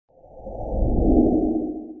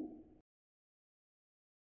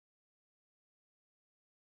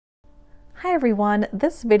Hi everyone,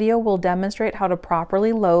 this video will demonstrate how to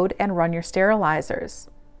properly load and run your sterilizers.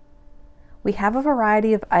 We have a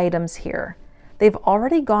variety of items here. They've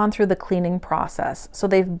already gone through the cleaning process, so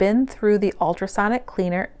they've been through the ultrasonic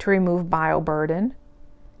cleaner to remove bioburden.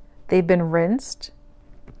 They've been rinsed.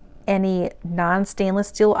 Any non-stainless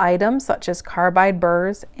steel items such as carbide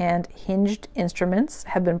burrs and hinged instruments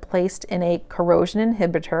have been placed in a corrosion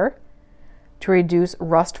inhibitor to reduce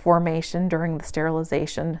rust formation during the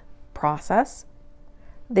sterilization process.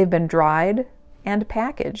 They've been dried and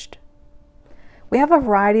packaged. We have a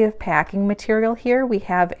variety of packing material here. We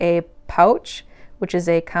have a pouch, which is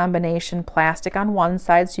a combination plastic on one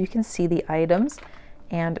side so you can see the items,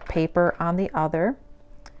 and paper on the other.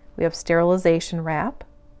 We have sterilization wrap,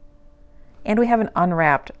 and we have an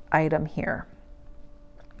unwrapped item here.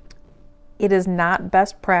 It is not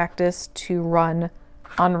best practice to run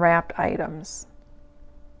unwrapped items.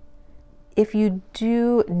 If you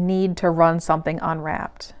do need to run something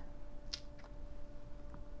unwrapped,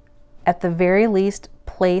 at the very least,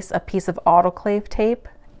 place a piece of autoclave tape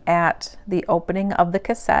at the opening of the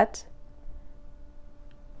cassette.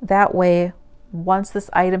 That way, once this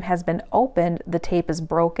item has been opened, the tape is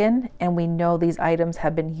broken and we know these items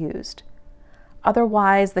have been used.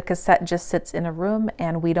 Otherwise, the cassette just sits in a room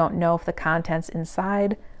and we don't know if the contents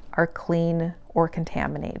inside are clean or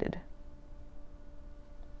contaminated.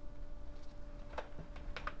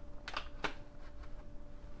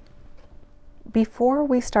 Before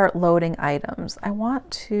we start loading items, I want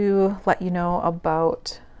to let you know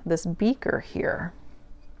about this beaker here.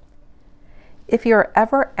 If you're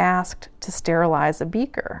ever asked to sterilize a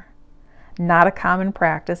beaker, not a common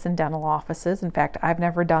practice in dental offices. In fact, I've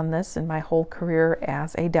never done this in my whole career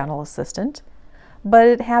as a dental assistant, but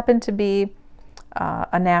it happened to be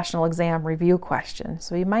a national exam review question.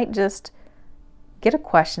 So you might just get a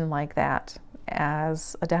question like that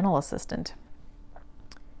as a dental assistant.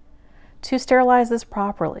 To sterilize this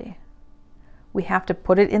properly, we have to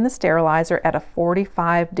put it in the sterilizer at a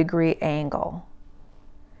 45-degree angle.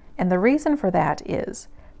 And the reason for that is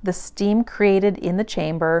the steam created in the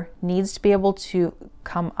chamber needs to be able to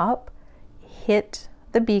come up, hit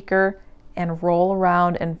the beaker, and roll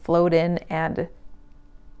around and float in and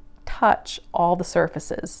touch all the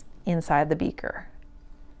surfaces inside the beaker.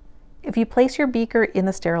 If you place your beaker in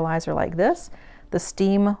the sterilizer like this, the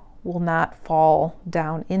steam will not fall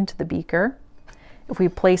down into the beaker. If we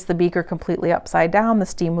place the beaker completely upside down, the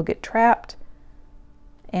steam will get trapped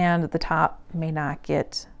and the top may not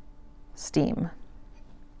get steam.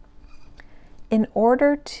 In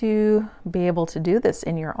order to be able to do this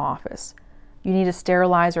in your office, you need a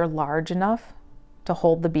sterilizer large enough to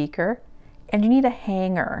hold the beaker, and you need a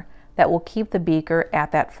hanger that will keep the beaker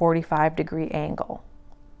at that 45-degree angle.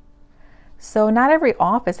 So not every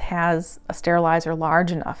office has a sterilizer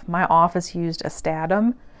large enough. My office used a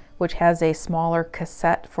Statim, which has a smaller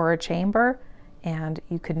cassette for a chamber, and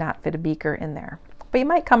you could not fit a beaker in there. But you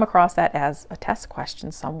might come across that as a test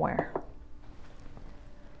question somewhere.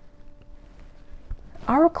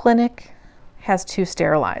 Our clinic has two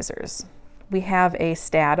sterilizers. We have a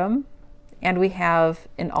Statim and we have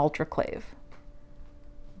an Ultraclave.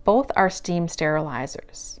 Both are steam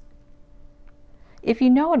sterilizers. If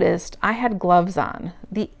you noticed, I had gloves on.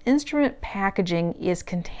 The instrument packaging is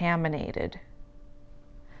contaminated,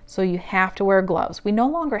 so you have to wear gloves. We no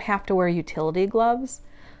longer have to wear utility gloves.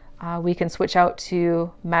 We can switch out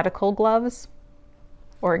to medical gloves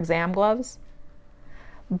or exam gloves.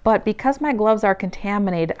 But because my gloves are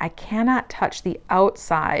contaminated, I cannot touch the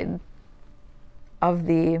outside of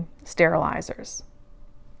the sterilizers.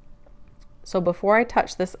 So before I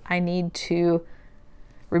touch this, I need to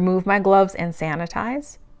remove my gloves and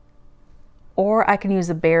sanitize, or I can use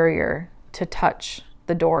a barrier to touch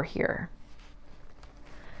the door here.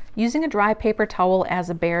 Using a dry paper towel as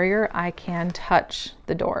a barrier, I can touch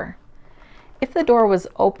the door. If the door was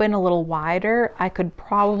open a little wider, I could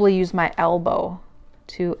probably use my elbow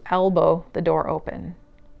to elbow the door open.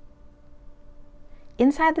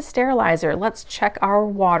 Inside the sterilizer, let's check our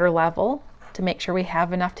water level to make sure we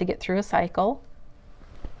have enough to get through a cycle.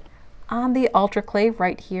 On the Ultraclave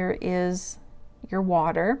right here is your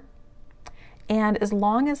water, and as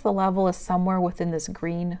long as the level is somewhere within this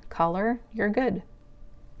green color, you're good.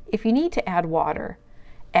 If you need to add water,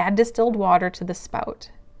 add distilled water to the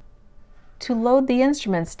spout. To load the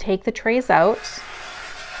instruments, take the trays out,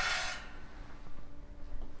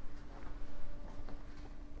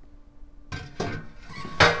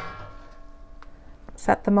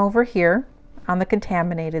 set them over here on the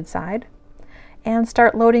contaminated side, and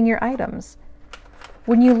start loading your items.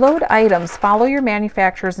 When you load items, follow your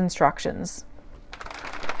manufacturer's instructions.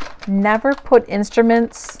 Never put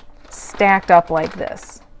instruments stacked up like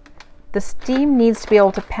this. The steam needs to be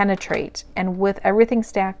able to penetrate, and with everything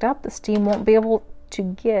stacked up, the steam won't be able to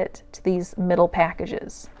get to these middle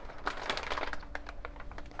packages.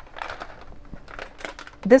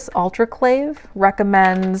 This Ultraclave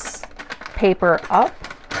recommends paper up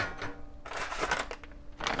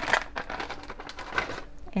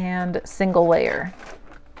and single layer.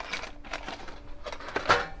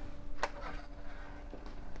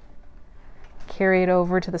 Carry it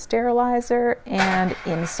over to the sterilizer and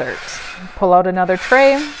insert. Pull out another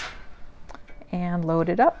tray and load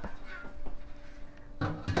it up.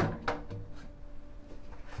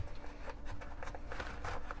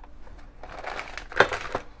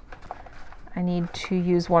 I need to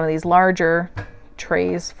use one of these larger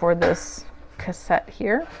trays for this cassette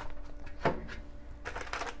here.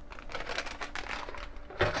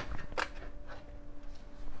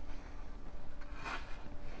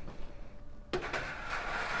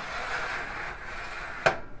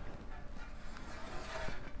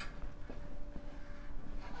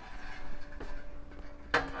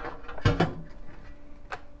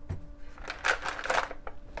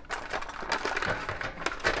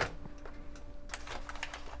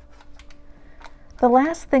 The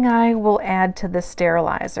last thing I will add to this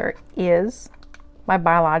sterilizer is my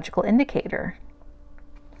biological indicator.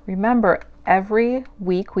 Remember, every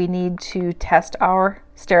week we need to test our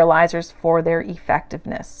sterilizers for their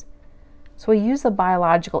effectiveness. So we use a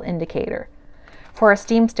biological indicator. For our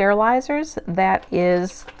steam sterilizers, that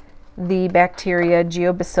is the bacteria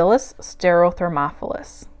Geobacillus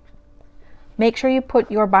stereothermophilus. Make sure you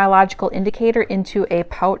put your biological indicator into a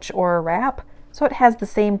pouch or a wrap so it has the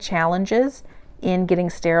same challenges in getting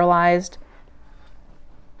sterilized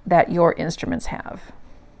that your instruments have.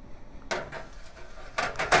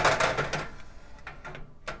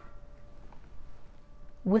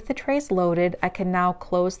 With the trays loaded, I can now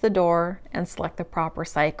close the door and select the proper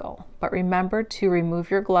cycle, but remember to remove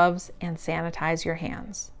your gloves and sanitize your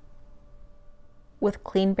hands. With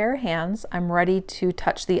clean bare hands, I'm ready to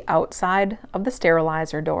touch the outside of the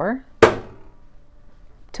sterilizer door.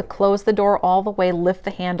 To close the door all the way, lift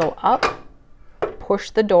the handle up, push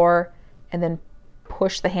the door, and then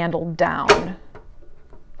push the handle down.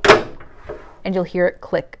 And you'll hear it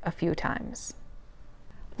click a few times.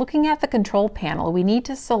 Looking at the control panel, we need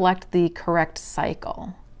to select the correct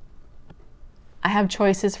cycle. I have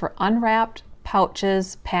choices for unwrapped,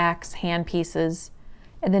 pouches, packs, handpieces,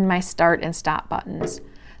 and then my start and stop buttons.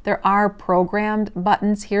 There are programmed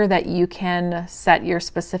buttons here that you can set your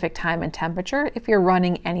specific time and temperature if you're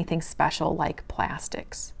running anything special like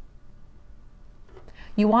plastics.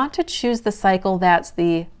 You want to choose the cycle that's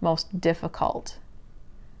the most difficult.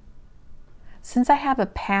 Since I have a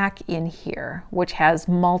pack in here, which has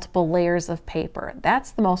multiple layers of paper,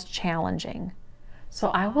 that's the most challenging. So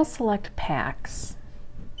I will select packs.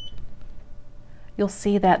 You'll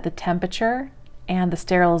see that the temperature and the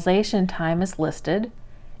sterilization time is listed,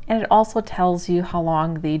 and it also tells you how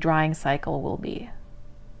long the drying cycle will be.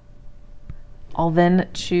 I'll then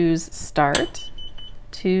choose Start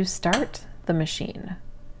to start the machine.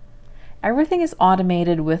 Everything is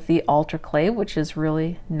automated with the Ultraclave, which is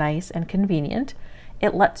really nice and convenient.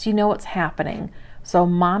 It lets you know what's happening. So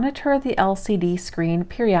monitor the LCD screen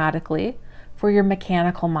periodically for your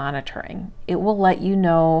mechanical monitoring. It will let you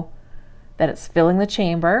know that it's filling the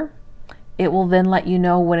chamber. It will then let you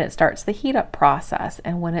know when it starts the heat up process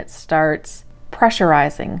and when it starts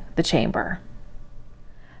pressurizing the chamber.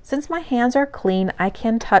 Since my hands are clean, I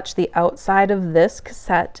can touch the outside of this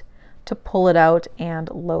cassette to pull it out and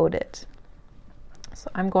load it. So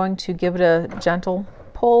I'm going to give it a gentle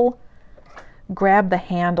pull, grab the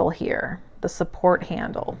handle here, the support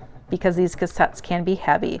handle, because these cassettes can be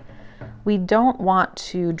heavy. We don't want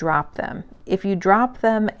to drop them. If you drop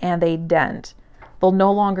them and they dent, they'll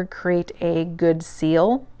no longer create a good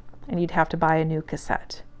seal and you'd have to buy a new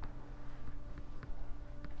cassette.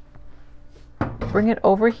 Bring it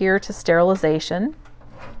over here to sterilization,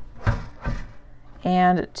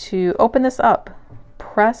 and to open this up,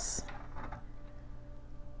 press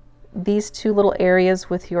these two little areas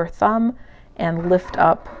with your thumb and lift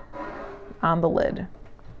up on the lid.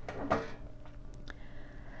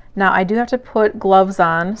 Now I do have to put gloves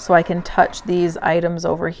on so I can touch these items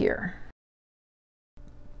over here.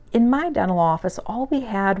 In my dental office, all we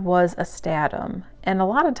had was a Statim, and a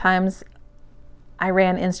lot of times I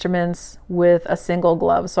ran instruments with a single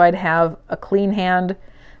glove, so I'd have a clean hand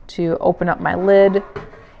to open up my lid,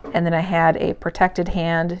 and then I had a protected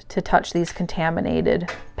hand to touch these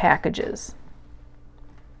contaminated packages.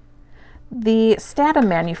 The Statim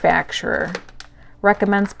manufacturer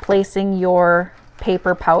recommends placing your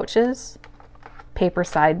paper pouches paper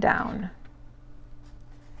side down.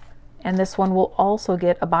 And this one will also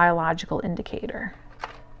get a biological indicator.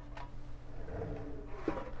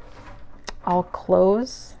 I'll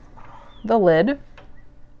close the lid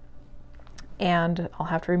and I'll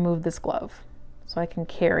have to remove this glove so I can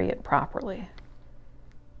carry it properly.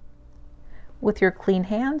 With your clean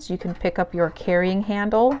hands, you can pick up your carrying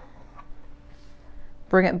handle,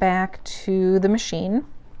 bring it back to the machine,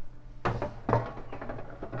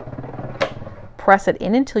 press it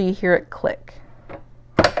in until you hear it click.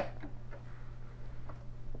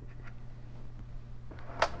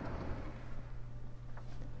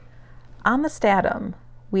 On the Statim,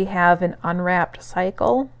 we have an unwrapped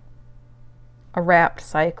cycle, a wrapped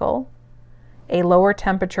cycle, a lower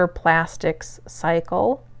temperature plastics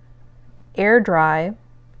cycle, air dry.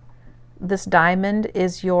 This diamond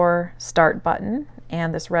is your start button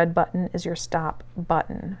and this red button is your stop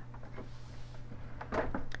button.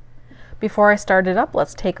 Before I start it up,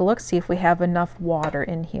 let's take a look, see if we have enough water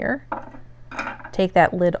in here. Take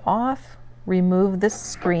that lid off, remove this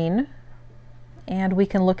screen, and we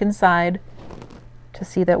can look inside to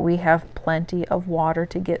see that we have plenty of water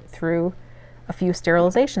to get through a few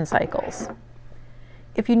sterilization cycles.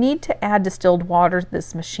 If you need to add distilled water to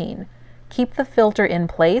this machine, keep the filter in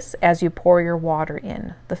place as you pour your water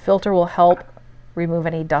in. The filter will help remove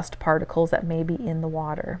any dust particles that may be in the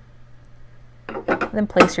water. Then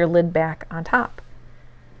place your lid back on top.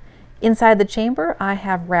 Inside the chamber, I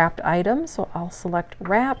have wrapped items, so I'll select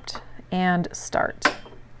wrapped and start.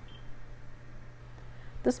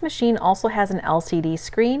 This machine also has an LCD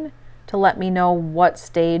screen to let me know what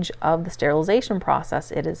stage of the sterilization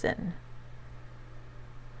process it is in.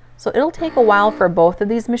 So it'll take a while for both of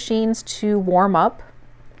these machines to warm up.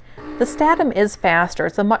 The Statim is faster.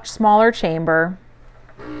 It's a much smaller chamber.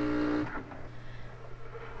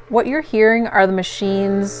 What you're hearing are the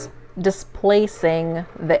machines displacing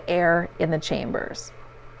the air in the chambers.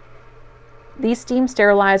 These steam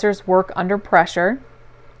sterilizers work under pressure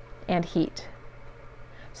and heat.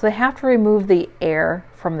 So they have to remove the air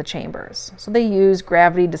from the chambers. So they use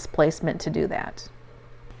gravity displacement to do that.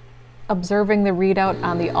 Observing the readout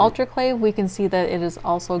on the Ultraclave, we can see that it is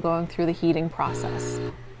also going through the heating process.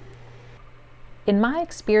 In my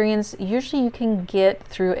experience, usually you can get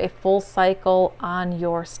through a full cycle on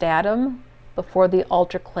your Statim before the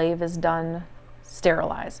Ultraclave is done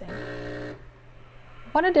sterilizing.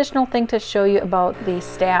 One additional thing to show you about the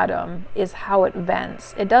Statim is how it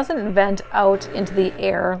vents. It doesn't vent out into the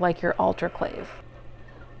air like your Ultraclave.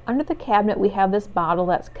 Under the cabinet, we have this bottle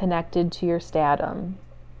that's connected to your Statim.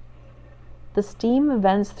 The steam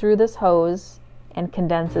vents through this hose and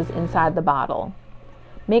condenses inside the bottle.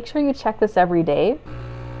 Make sure you check this every day.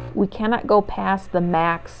 We cannot go past the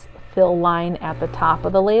max fill line at the top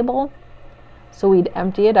of the label, so we'd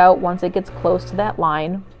empty it out once it gets close to that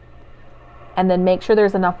line, and then make sure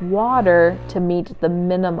there's enough water to meet the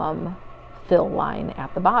minimum fill line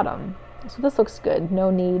at the bottom. So this looks good,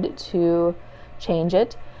 no need to change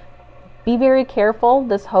it. Be very careful,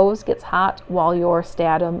 this hose gets hot while your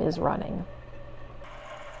Statim is running.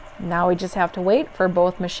 Now we just have to wait for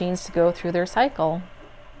both machines to go through their cycle.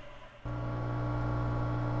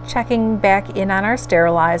 Checking back in on our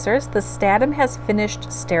sterilizers, the Statim has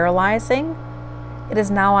finished sterilizing. It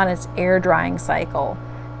is now on its air drying cycle.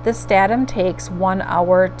 This Statim takes 1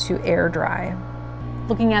 hour to air dry.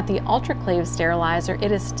 Looking at the Ultraclave sterilizer,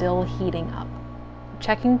 it is still heating up.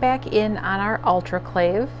 Checking back in on our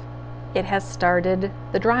Ultraclave, it has started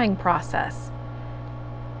the drying process.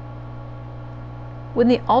 When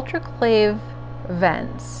the Ultraclave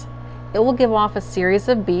vents, it will give off a series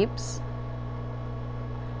of beeps,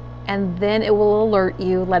 and then it will alert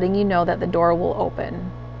you, letting you know that the door will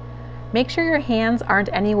open. Make sure your hands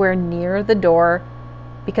aren't anywhere near the door,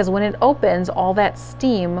 because when it opens, all that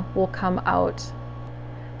steam will come out.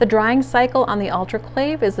 The drying cycle on the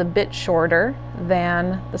Ultraclave is a bit shorter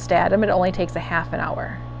than the Statim. It only takes a half an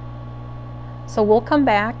hour. So we'll come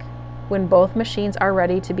back when both machines are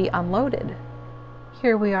ready to be unloaded.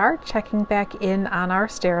 Here we are checking back in on our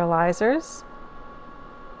sterilizers.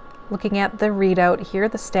 Looking at the readout here,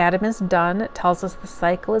 the Statim is done. It tells us the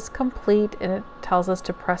cycle is complete, and it tells us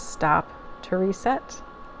to press stop to reset,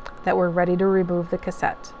 that we're ready to remove the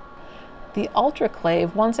cassette. The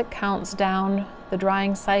Ultraclave, once it counts down the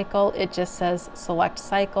drying cycle, it just says select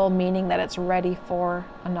cycle, meaning that it's ready for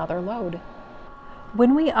another load.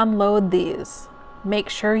 When we unload these, make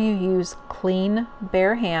sure you use clean,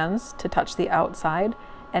 bare hands to touch the outside.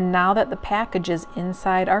 And now that the packages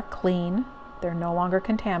inside are clean, they're no longer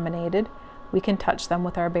contaminated, we can touch them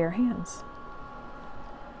with our bare hands.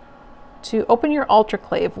 To open your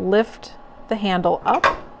Ultraclave, lift the handle up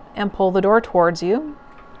and pull the door towards you.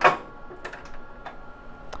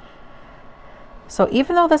 So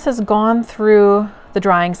even though this has gone through the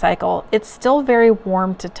drying cycle, it's still very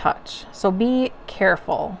warm to touch. So be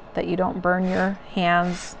careful that you don't burn your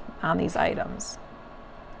hands on these items.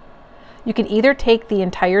 You can either take the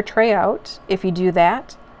entire tray out. If you do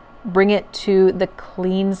that, bring it to the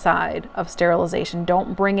clean side of sterilization.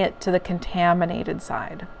 Don't bring it to the contaminated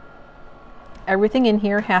side. Everything in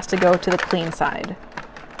here has to go to the clean side.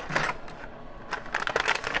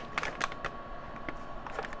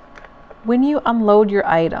 When you unload your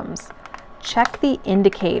items, check the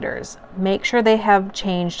indicators. Make sure they have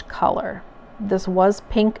changed color. This was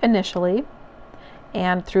pink initially,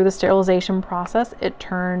 and through the sterilization process, it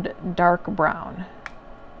turned dark brown.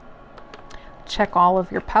 Check all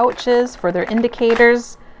of your pouches for their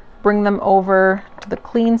indicators. Bring them over to the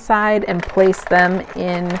clean side and place them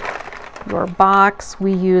in your box.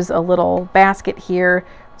 We use a little basket here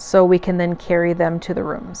so we can then carry them to the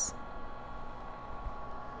rooms.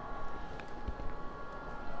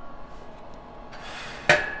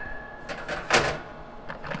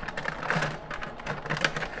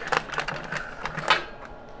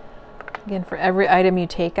 Again, for every item you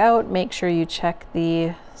take out, make sure you check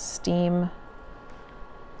the steam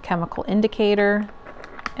chemical indicator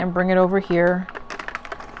and bring it over here.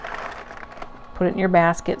 Put it in your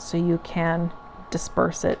basket so you can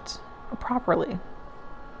disperse it properly.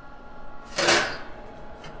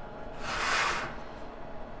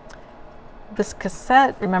 This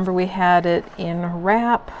cassette, remember we had it in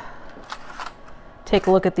wrap. Take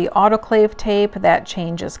a look at the autoclave tape. That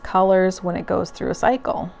changes colors when it goes through a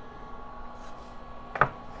cycle.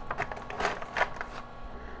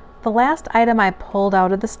 The last item I pulled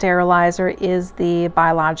out of the sterilizer is the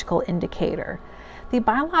biological indicator. The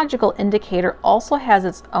biological indicator also has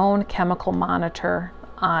its own chemical monitor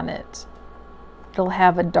on it. It'll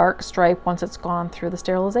have a dark stripe once it's gone through the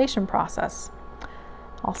sterilization process.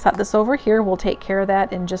 I'll set this over here. We'll take care of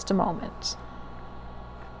that in just a moment.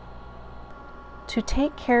 To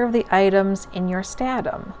take care of the items in your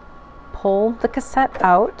Statim, pull the cassette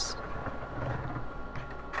out.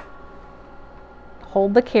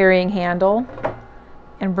 Hold the carrying handle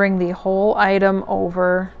and bring the whole item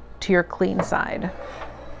over to your clean side.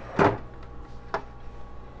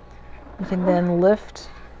 You can then lift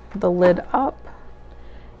the lid up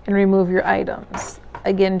and remove your items.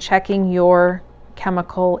 Again, checking your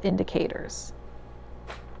chemical indicators.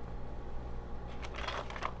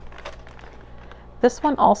 This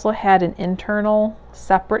one also had an internal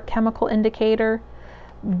separate chemical indicator.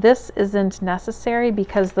 This isn't necessary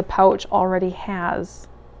because the pouch already has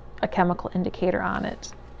a chemical indicator on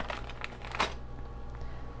it.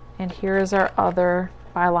 And here is our other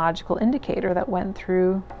biological indicator that went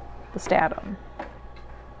through the Statim.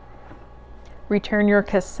 Return your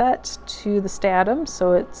cassette to the Statim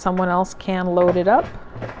so someone else can load it up.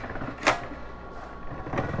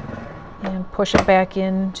 And push it back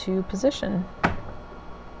into position.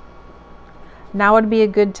 Now would be a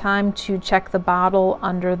good time to check the bottle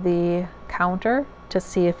under the counter to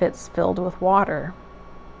see if it's filled with water.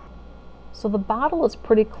 So the bottle is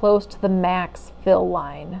pretty close to the max fill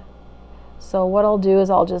line. So what I'll do is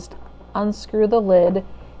I'll just unscrew the lid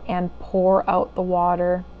and pour out the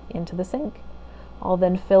water into the sink. I'll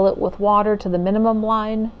then fill it with water to the minimum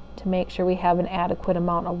line to make sure we have an adequate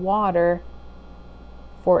amount of water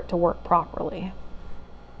for it to work properly.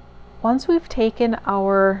 Once we've taken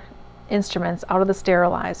our instruments out of the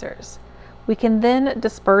sterilizers, we can then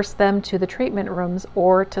disperse them to the treatment rooms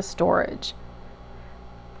or to storage.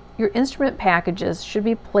 Your instrument packages should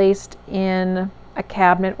be placed in a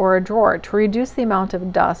cabinet or a drawer to reduce the amount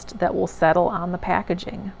of dust that will settle on the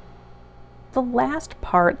packaging. The last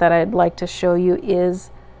part that I'd like to show you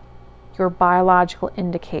is your biological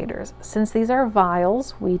indicators. Since these are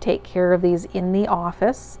vials, we take care of these in the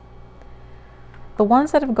office. The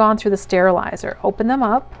ones that have gone through the sterilizer, open them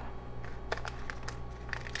up.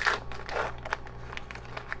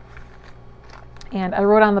 And I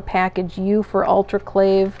wrote on the package U for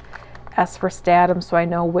Ultraclave, S for Statim, so I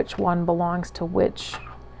know which one belongs to which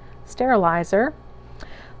sterilizer.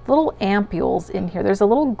 Little ampules in here. There's a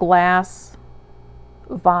little glass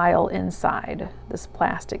vial inside this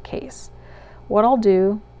plastic case. What I'll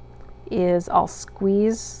do is I'll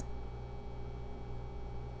squeeze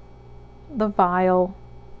the vial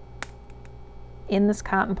in this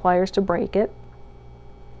cotton pliers to break it,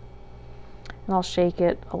 and I'll shake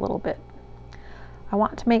it a little bit. I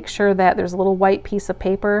want to make sure that there's a little white piece of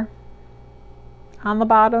paper on the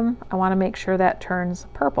bottom. I want to make sure that turns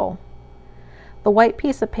purple. The white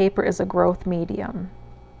piece of paper is a growth medium.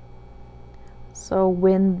 So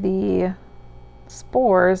when the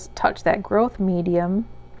spores touch that growth medium,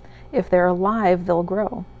 if they're alive, they'll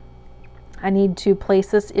grow. I need to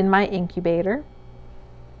place this in my incubator.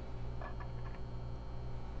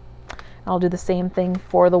 I'll do the same thing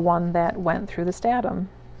for the one that went through the statim.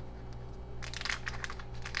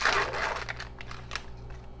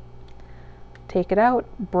 Take it out,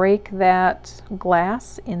 break that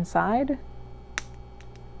glass inside.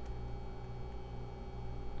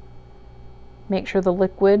 Make sure the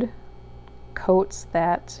liquid coats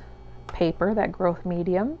that paper, that growth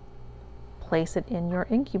medium. Place it in your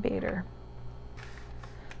incubator.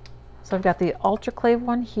 So I've got the Ultraclave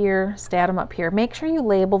one here, Statim up here. Make sure you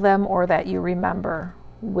label them or that you remember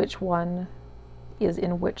which one is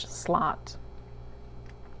in which slot.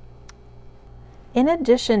 In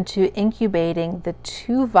addition to incubating the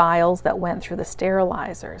 2 vials that went through the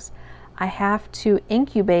sterilizers, I have to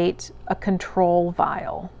incubate a control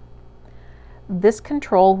vial. This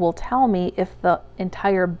control will tell me if the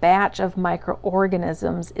entire batch of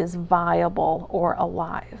microorganisms is viable or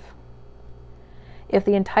alive. If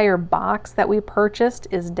the entire box that we purchased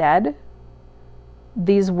is dead,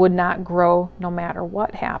 these would not grow no matter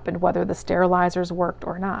what happened, whether the sterilizers worked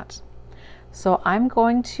or not. So I'm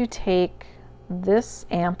going to take this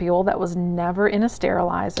ampule that was never in a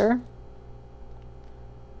sterilizer.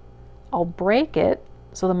 I'll break it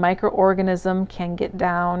so the microorganism can get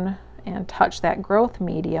down and touch that growth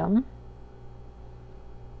medium.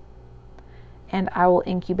 And I will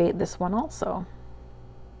incubate this one also.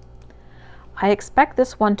 I expect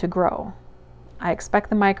this one to grow. I expect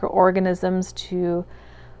the microorganisms to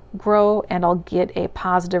grow and I'll get a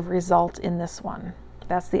positive result in this one.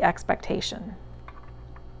 That's the expectation.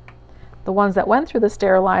 The ones that went through the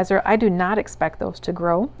sterilizer, I do not expect those to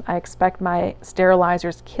grow. I expect my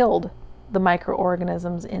sterilizers killed the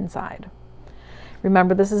microorganisms inside.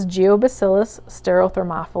 Remember, this is Geobacillus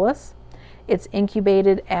styrothermophilus. It's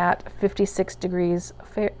incubated at 56 degrees,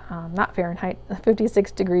 not Fahrenheit,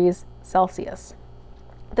 56 degrees Celsius.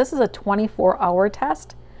 This is a 24-hour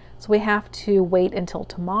test, so we have to wait until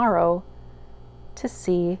tomorrow to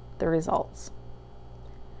see the results.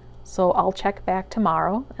 So I'll check back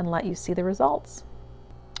tomorrow and let you see the results.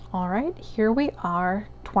 All right, here we are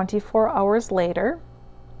 24 hours later.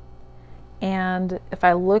 And if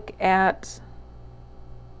I look at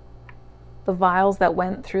the vials that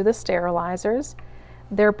went through the sterilizers,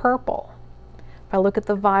 they're purple. If I look at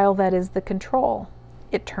the vial that is the control,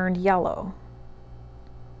 it turned yellow.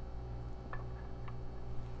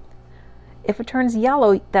 If it turns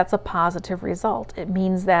yellow, that's a positive result. It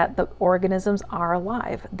means that the organisms are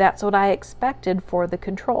alive. That's what I expected for the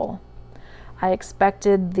control. I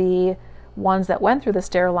expected the ones that went through the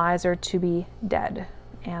sterilizer to be dead,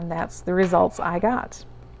 and that's the results I got.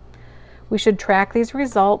 We should track these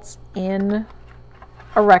results in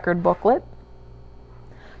a record booklet.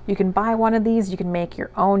 You can buy one of these, you can make your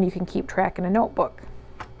own, you can keep track in a notebook.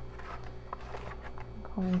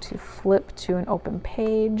 I'm going to flip to an open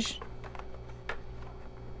page.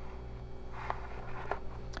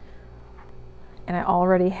 And I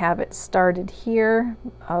already have it started here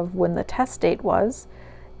of when the test date was.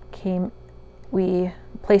 We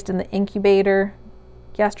placed in the incubator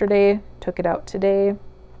yesterday, took it out today,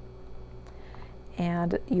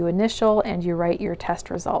 and you initial and you write your test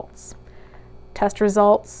results. Test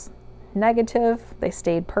results, negative, they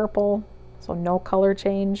stayed purple, so no color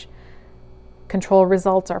change. Control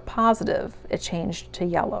results are positive, it changed to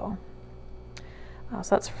yellow.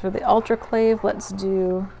 So that's for the Ultraclave. Let's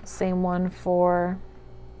do the same one for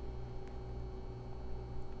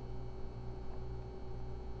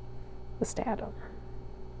the Statim.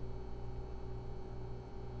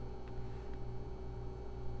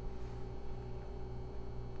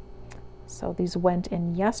 So these went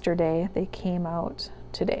in yesterday, they came out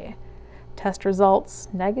today. Test results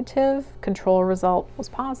negative, control result was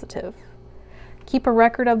positive. Keep a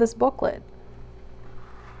record of this booklet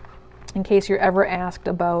in case you're ever asked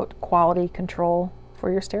about quality control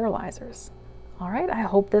for your sterilizers. All right, I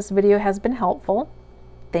hope this video has been helpful.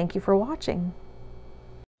 Thank you for watching.